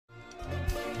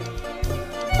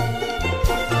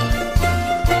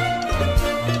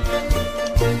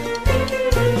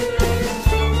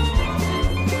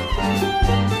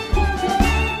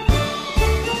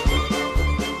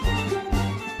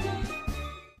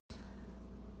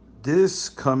This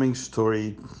coming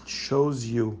story shows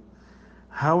you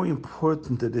how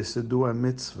important it is to do a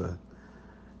mitzvah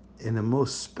in the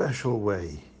most special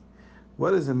way.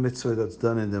 What is a mitzvah that's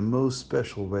done in the most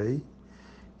special way?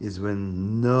 Is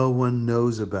when no one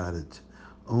knows about it,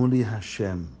 only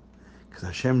Hashem, because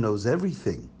Hashem knows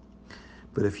everything.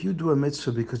 But if you do a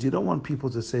mitzvah because you don't want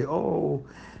people to say, "Oh,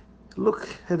 look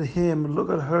at him, look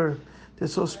at her, they're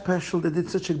so special, they did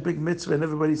such a big mitzvah," and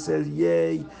everybody says,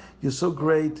 "Yay, you're so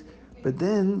great," but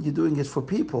then you're doing it for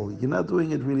people. You're not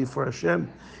doing it really for Hashem.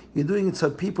 You're doing it so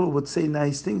people would say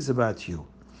nice things about you.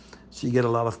 So you get a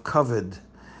lot of kavod,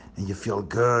 and you feel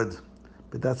good.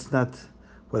 But that's not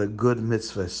what a good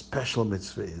mitzvah, a special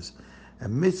mitzvah is. A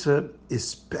mitzvah is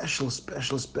special,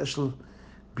 special, special,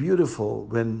 beautiful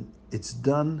when it's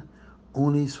done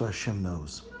only so Hashem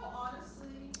knows.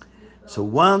 So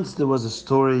once there was a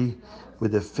story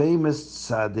with a famous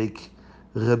tzaddik,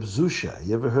 Reb Zusha.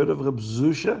 You ever heard of Reb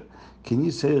Zusha? Can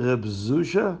you say Reb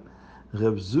Zusha?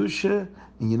 Reb Zusha,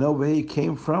 and you know where he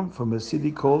came from? From a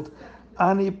city called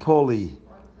Anipoli.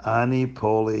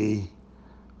 Anipoli.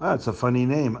 Ah, it's a funny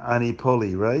name,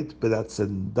 Anipoli, right? But that's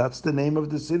the name of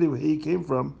the city where he came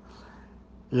from.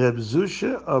 Reb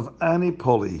Zusha of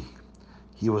Anipoli.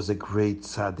 He was a great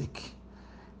tzaddik.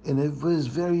 And he was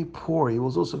very poor. He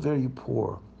was also very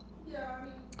poor.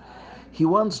 He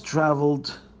once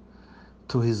traveled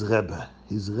to his Rebbe.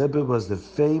 His Rebbe was the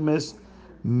famous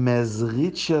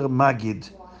Mezritcher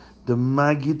Magid, the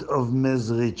Magid of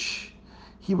Mezrich.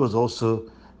 He was also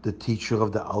the teacher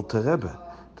of the Alter Rebbe.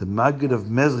 The Magid of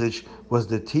Mezrich was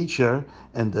the teacher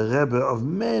and the Rebbe of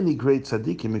many great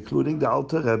tzaddikim, including the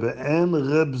Alter Rebbe and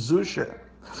Reb Zusha.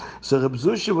 So Reb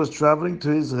Zusha was traveling to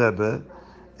his Rebbe,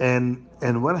 and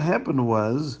what happened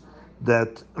was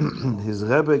that his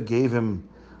Rebbe gave him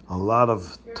a lot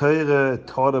of Torah,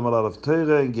 taught him a lot of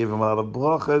Torah, and gave him a lot of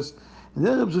brachas. And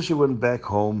then Reb Zusha went back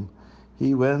home.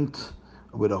 He went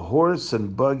with a horse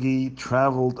and buggy,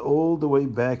 traveled all the way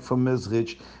back from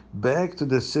Mezrich, back to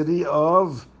the city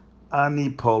of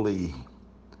Anipoli.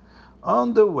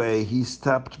 On the way, he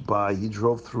stopped by, he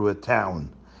drove through a town.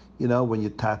 You know, when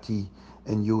you're Tati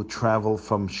and you travel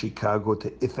from Chicago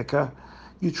to Ithaca,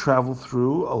 you travel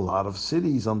through a lot of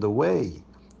cities on the way,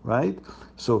 right?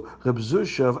 So Reb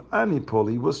Zusha of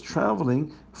Anipoli was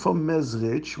traveling from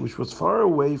Mezrich, which was far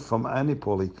away from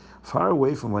Anipoli, far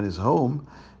away from his home,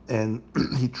 and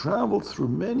he traveled through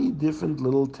many different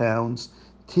little towns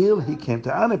till he came to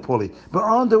Anipoli. But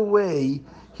on the way,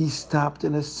 he stopped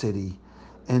in a city,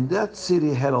 and that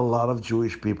city had a lot of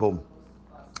Jewish people.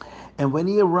 And when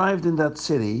he arrived in that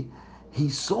city, he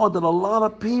saw that a lot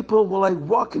of people were like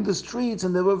walking the streets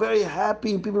and they were very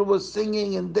happy and people were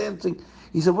singing and dancing.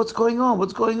 He said, "What's going on?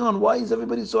 What's going on? Why is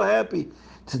everybody so happy?" He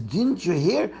said, "Didn't you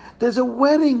hear? There's a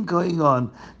wedding going on.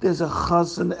 There's a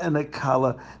chassan and a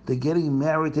kala. They're getting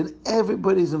married and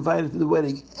everybody's invited to the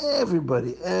wedding.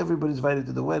 Everybody's invited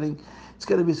to the wedding. It's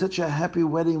going to be such a happy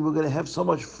wedding. We're going to have so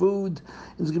much food.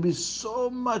 It's going to be so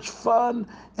much fun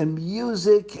and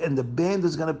music. And the band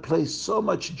is going to play so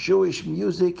much Jewish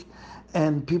music.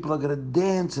 And people are going to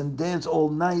dance and dance all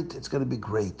night. It's going to be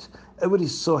great.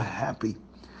 Everybody's so happy."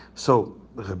 So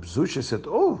Reb Zusha said,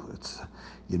 "Oh,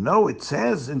 it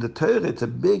says in the Torah, it's a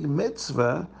big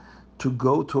mitzvah to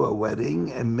go to a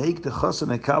wedding and make the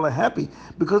chassan and kala happy,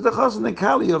 because the chassan and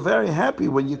kala are very happy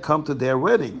when you come to their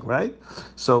wedding, right?"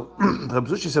 So Reb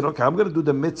Zusha said, "Okay, I'm going to do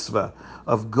the mitzvah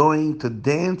of going to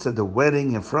dance at the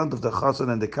wedding in front of the chassan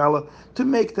and the kala to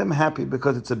make them happy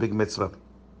because it's a big mitzvah."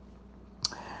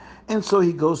 And so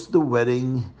he goes to the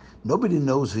wedding. Nobody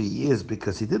knows who he is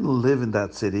because he didn't live in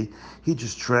that city. He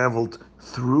just traveled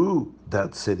through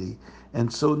that city.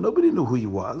 And so nobody knew who he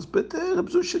was. But Reb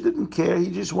Zusha didn't care. He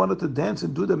just wanted to dance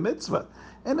and do the mitzvah.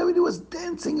 And everybody was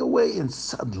dancing away. And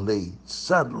suddenly,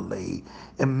 in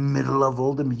the middle of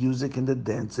all the music and the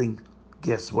dancing,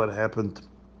 guess what happened?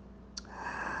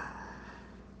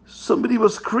 Somebody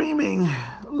was screaming,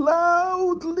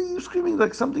 loudly screaming,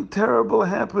 like something terrible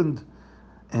happened.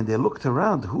 And they looked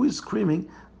around. Who is screaming?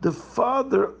 The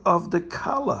father of the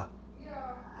Kala.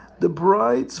 The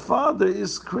bride's father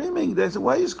is screaming. They said,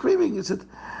 "Why are you screaming?" He said,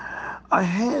 "I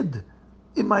had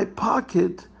in my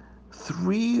pocket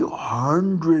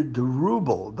 300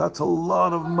 ruble. That's a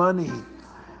lot of money.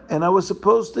 And I was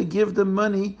supposed to give the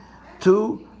money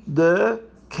to the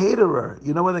caterer."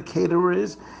 You know what a caterer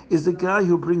is? Is the guy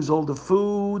who brings all the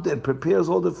food and prepares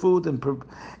all the food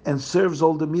and serves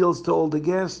all the meals to all the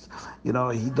guests. You know,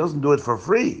 he doesn't do it for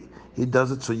free. He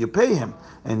does it so you pay him.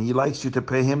 And he likes you to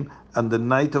pay him on the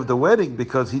night of the wedding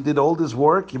because he did all this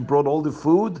work. He brought all the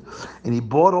food and he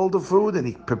bought all the food and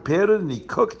he prepared it and he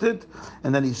cooked it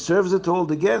and then he serves it to all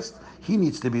the guests. He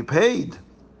needs to be paid.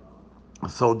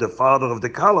 So the father of the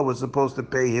Kala was supposed to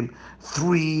pay him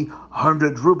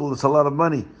 300 rubles. It's a lot of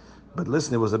money. But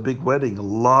listen, it was a big wedding. A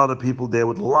lot of people there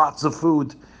with lots of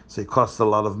food. So it cost a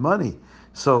lot of money.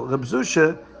 So Reb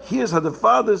Zusha, here's how the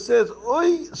father says,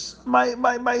 Oi,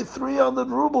 my 300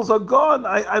 rubles are gone.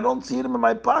 I don't see them in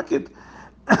my pocket.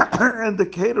 And the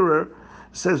caterer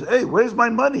says, hey, where's my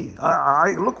money?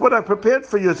 I look what I prepared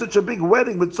for you. It's such a big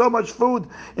wedding with so much food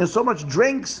and so much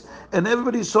drinks, and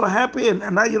everybody's so happy, and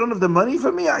now you don't have the money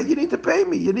for me? You need to pay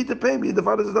me. You need to pay me. The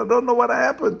father says, I don't know what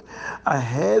happened. I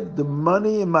had the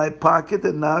money in my pocket,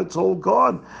 and now it's all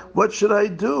gone. What should I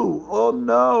do? Oh,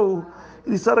 no.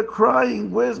 And he started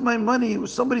crying. Where's my money?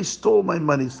 Somebody stole my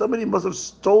money. Somebody must have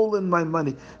stolen my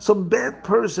money. Some bad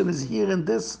person is here in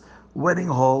this wedding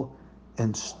hall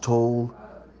and stole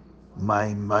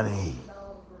my money.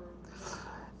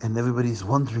 And everybody's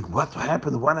wondering, what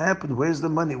happened? What happened? Where's the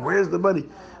money? Where's the money?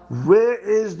 Where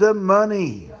is the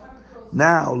money?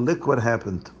 Now, look what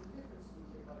happened.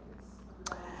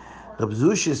 Reb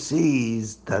Zusha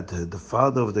sees that the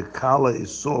father of the Kala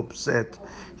is so upset.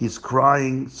 He's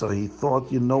crying, so he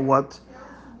thought, you know what?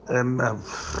 Reb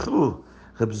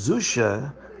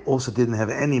Zusha also didn't have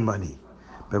any money.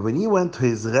 But when he went to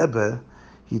his Rebbe,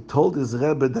 he told his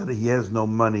Rebbe that he has no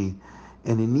money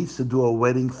and he needs to do a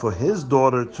wedding for his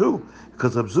daughter too,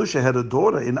 because Reb Zusha had a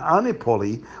daughter in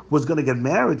Anipoli was going to get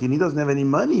married and he doesn't have any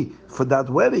money for that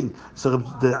wedding. So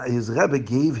his Rebbe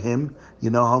gave him,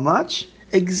 you know how much?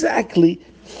 Exactly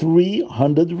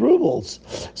 300 rubles.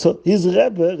 So his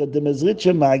Rebbe, the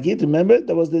Mezritcher Magid, remember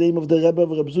that was the name of the Rebbe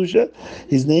of Reb Zusha?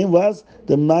 His name was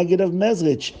the Magid of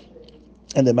Mezrich.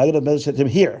 And the Magid of Mezrich said to him,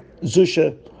 here,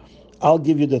 Zusha, I'll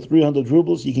give you the 300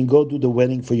 rubles. You can go do the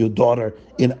wedding for your daughter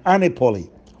in Anipoli.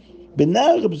 But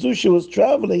now Reb Zusha was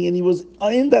traveling and he was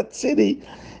in that city,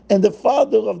 and the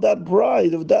father of that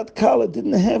bride, of that Kala,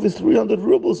 didn't have his 300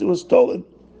 rubles. It was stolen.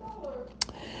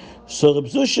 So Reb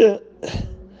Zusha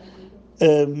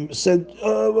said,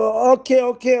 okay,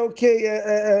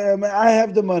 I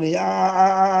have the money.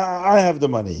 I have the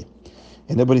money.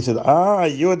 And everybody said,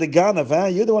 you're the Ganav, huh?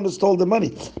 You're the one who stole the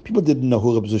money. People didn't know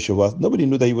who Reb Zusha was. Nobody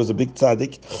knew that he was a big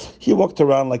tzaddik. He walked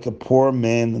around like a poor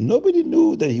man. Nobody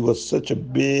knew that he was such a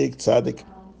big tzaddik.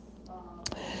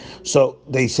 So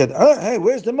they said, hey,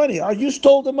 where's the money? You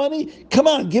stole the money? Come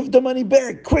on, give the money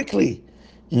back, quickly.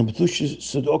 And Reb Zusha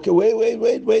said, okay,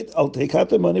 wait. I'll take out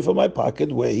the money from my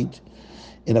pocket, wait.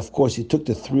 And of course, he took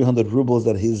the 300 rubles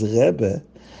that his Rebbe,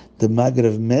 the Magid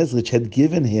of Mezrich, had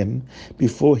given him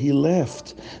before he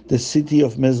left the city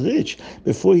of Mezrich.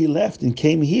 Before he left and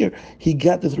came here, he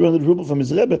got the 300 rubles from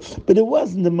his Rebbe, but it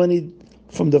wasn't the money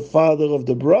from the father of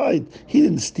the bride. He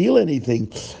didn't steal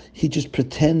anything. He just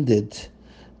pretended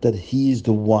that he's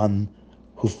the one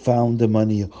who found the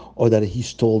money or that he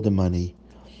stole the money.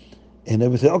 And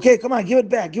everything, okay, come on, give it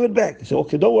back. He said,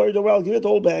 okay, don't worry, I'll give it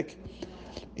all back.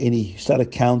 And he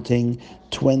started counting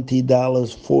 $20,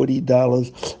 $40,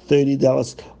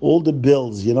 $30, all the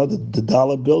bills, the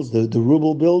dollar bills, the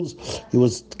ruble bills. He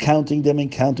was counting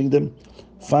them.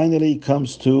 Finally, it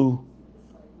comes to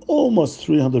almost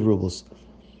 300 rubles.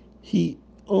 He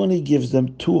only gives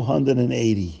them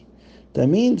 280. That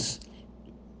means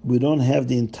we don't have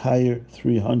the entire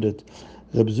 300.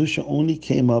 Reb Zusha only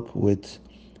came up with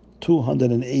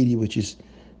 280, which is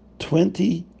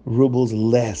 20 rubles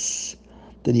less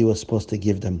than he was supposed to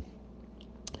give them.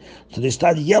 So they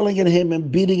started yelling at him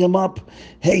and beating him up.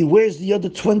 Hey, where's the other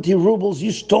 20 rubles?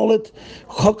 You stole it.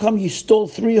 How come you stole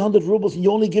 300 rubles and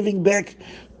you're only giving back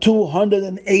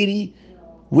 280?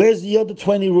 Where's the other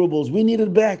 20 rubles? We need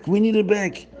it back.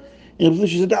 And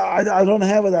she said, I don't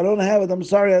have it. I'm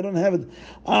sorry, I don't have it.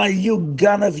 You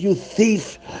Ganav, you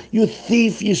thief.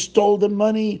 You stole the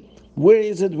money. Where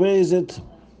is it?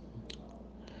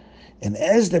 And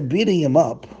as they're beating him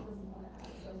up,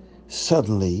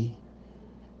 suddenly,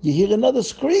 you hear another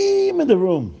scream in the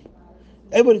room.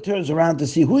 Everybody turns around to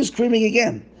see who is screaming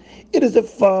again. It is the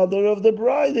father of the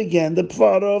bride again, the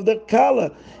father of the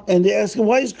Kala. And they ask him,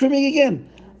 why are you screaming again?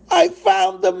 I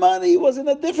found the money. It was in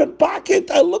a different pocket.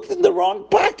 I looked in the wrong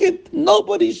pocket.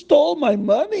 Nobody stole my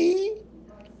money.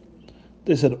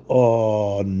 They said,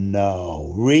 oh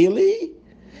no, really?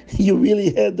 You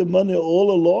really had the money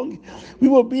all along? We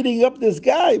were beating up this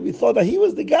guy. We thought that he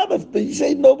was the guy, but he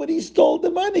said nobody stole the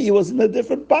money. He was in a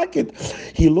different pocket.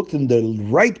 He looked in the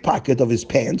right pocket of his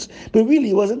pants, but really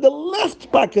he was in the left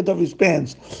pocket of his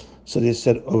pants. So they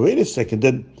said, oh, wait a second.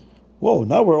 Then, whoa,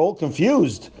 now we're all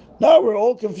confused. Now we're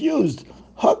all confused.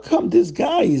 How come this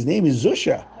guy, his name is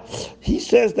Zusha, he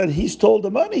says that he stole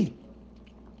the money?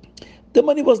 The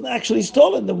money wasn't actually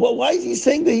stolen. Why is he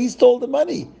saying that he stole the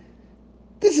money?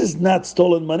 This is not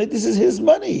stolen money. This is his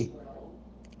money.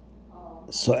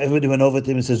 So everybody went over to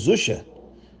him and said, Zusha,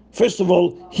 first of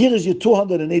all, here is your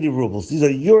 280 rubles. These are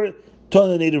your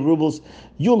 280 rubles.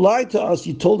 You lied to us.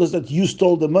 You told us that you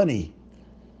stole the money.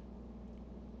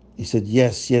 He said,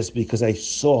 yes, because I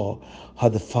saw how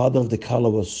the father of the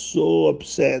Kala was so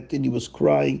upset and he was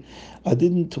crying. I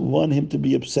didn't want him to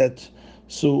be upset.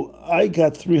 So I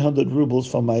got 300 rubles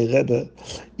from my Rebbe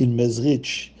in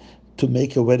Mezrich to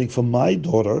make a wedding for my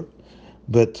daughter.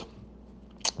 But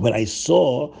when I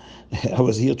saw, I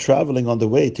was here traveling on the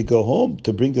way to go home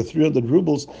to bring the 300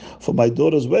 rubles for my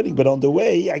daughter's wedding. But on the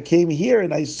way, I came here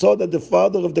and I saw that the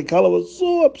father of the Kala was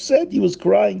so upset. He was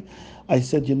crying. I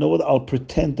said, you know what? I'll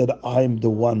pretend that I'm the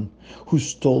one who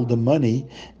stole the money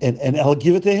and I'll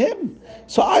give it to him.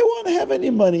 So I won't have any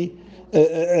money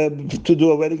to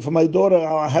do a wedding for my daughter.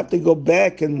 I'll have to go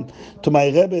back and to my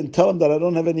Rebbe and tell him that I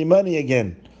don't have any money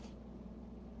again.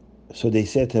 So they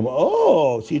said to him,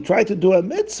 oh, so you tried to do a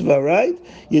mitzvah, right?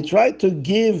 You tried to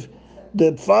give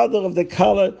the father of the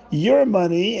Kala your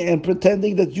money and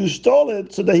pretending that you stole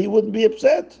it so that he wouldn't be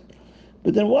upset.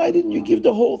 But then why didn't you give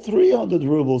the whole 300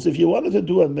 rubles? If you wanted to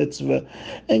do a mitzvah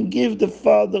and give the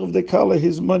father of the Kala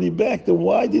his money back, then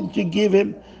why didn't you give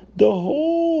him the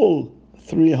whole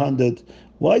 300?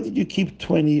 Why did you keep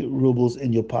 20 rubles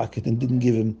in your pocket and didn't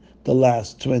give him the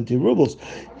last 20 rubles?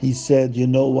 He said, you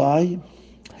know why?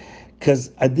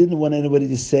 Because I didn't want anybody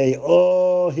to say,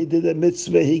 oh, he did a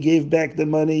mitzvah, he gave back the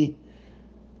money.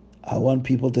 I want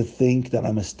people to think that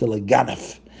I'm still a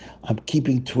ganef. I'm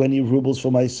keeping 20 rubles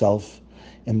for myself.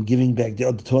 I'm giving back the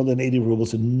other 280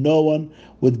 rubles, and no one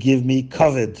would give me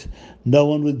kavod. No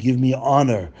one would give me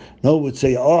honor. No one would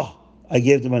say, oh, I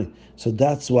gave the money. So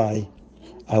that's why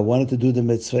I wanted to do the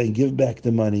mitzvah and give back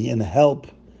the money and help.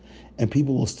 And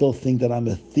people will still think that I'm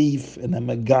a thief and I'm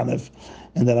a ganef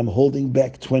and that I'm holding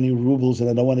back 20 rubles and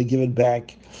I don't want to give it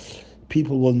back.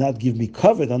 People will not give me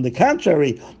kavod. On the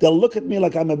contrary, they'll look at me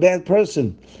like I'm a bad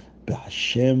person. But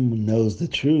Hashem knows the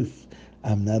truth.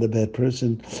 I'm not a bad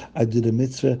person. I did a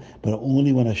mitzvah, but I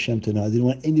only want Hashem to know. I didn't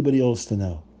want anybody else to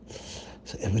know.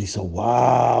 So everybody said,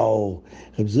 wow,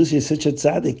 Reb Zushi is such a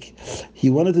tzaddik. He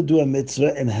wanted to do a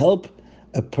mitzvah and help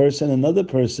another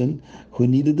person who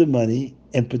needed the money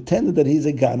and pretended that he's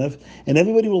a ganav, and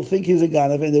everybody will think he's a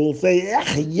ganav, and they will say,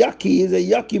 yucky, he's a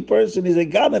yucky person, he's a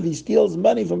ganav, he steals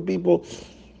money from people.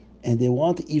 And they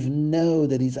won't even know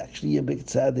that he's actually a big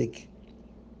tzaddik.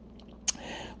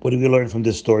 What do we learn from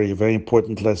this story? A very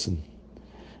important lesson.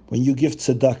 When you give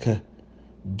tzedakah,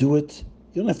 do it.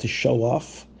 You don't have to show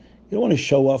off. You don't want to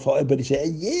show off how everybody say,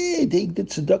 yeah, they did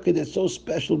tzedakah, they're so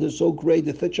special, they're so great,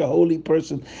 they're such a holy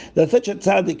person, they're such a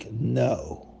tzaddik.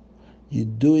 No. You're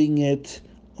doing it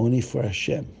only for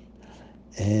Hashem.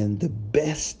 And the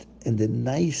best and the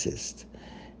nicest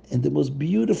and the most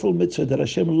beautiful mitzvah that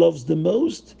Hashem loves the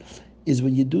most is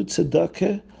when you do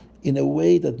tzedakah in a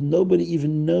way that nobody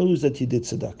even knows that you did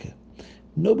tzedakah.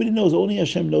 Nobody knows, only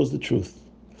Hashem knows the truth.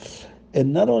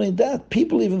 And not only that,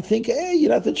 people even think, hey, you're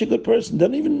not such a good person. They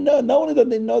don't even know. Not only that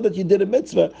they know that you did a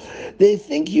mitzvah, they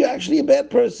think you're actually a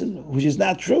bad person, which is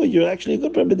not true. You're actually a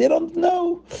good person, but they don't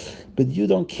know. But you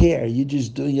don't care. You're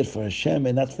just doing it for Hashem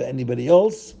and not for anybody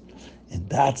else. And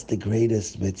that's the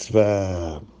greatest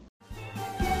mitzvah.